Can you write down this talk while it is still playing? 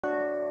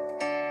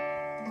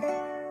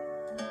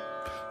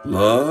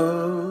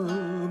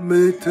Love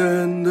me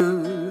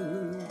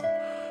tender,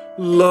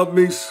 love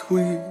me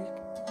sweet,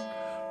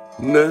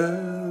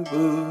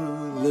 never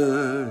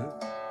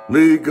let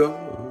me go.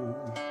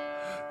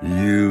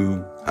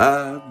 You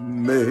have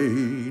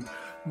made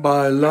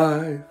my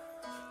life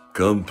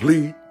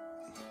complete,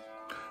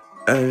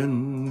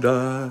 and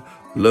I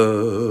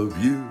love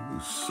you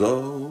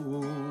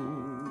so.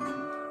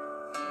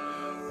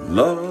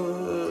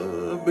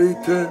 Love me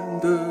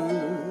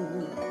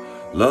tender,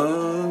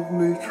 love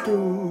me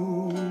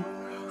true,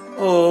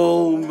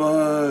 all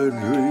my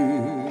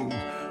dreams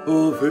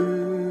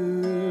fulfill.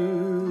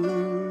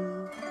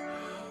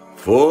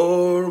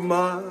 For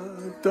my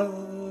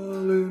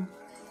darling,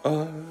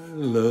 I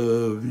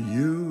love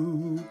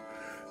you,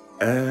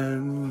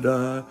 and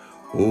I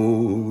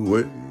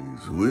always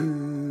will.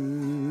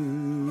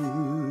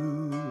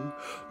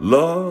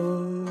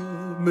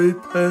 Love me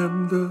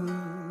tender,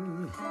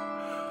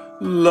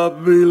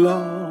 love me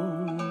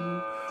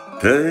long,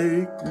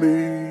 take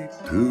me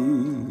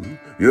to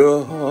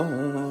your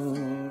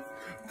heart,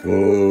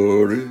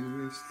 for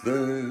it's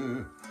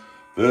there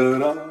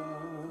that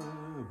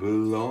I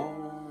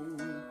belong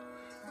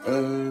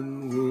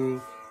and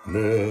will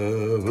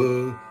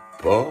never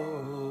part.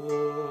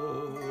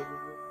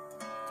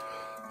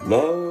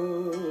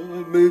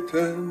 Love me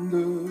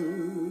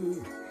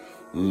tender,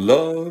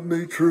 love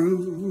me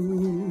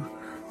true,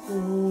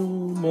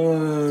 all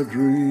my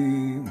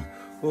dreams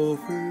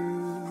fulfill.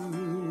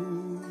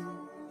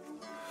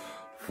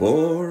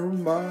 For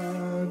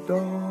my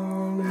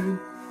darling,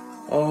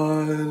 I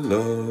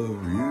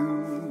love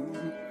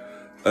you,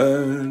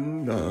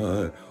 and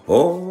I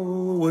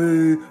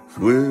always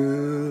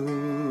will.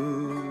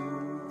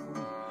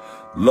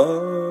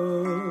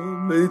 Love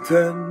me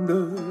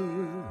tender,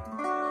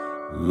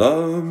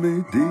 love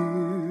me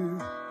dear,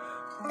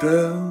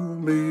 tell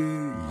me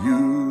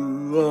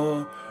you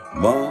are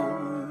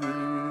mine.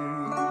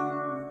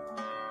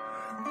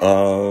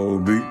 I'll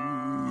be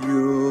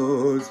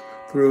yours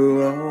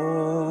through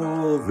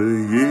all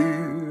the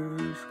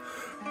years,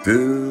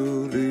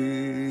 till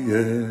the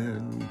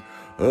end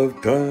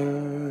of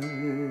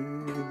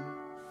time.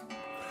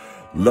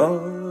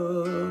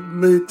 Love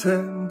me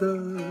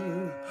tender,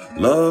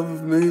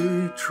 love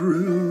me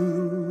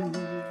true,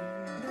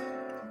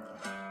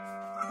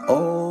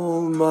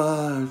 all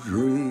my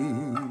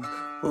dreams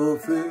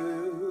fulfill.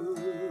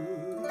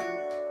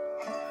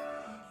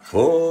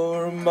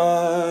 For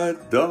my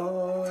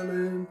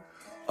darling,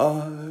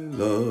 I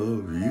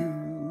love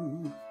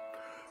you,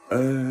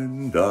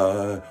 and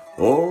I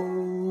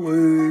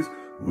always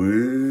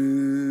will.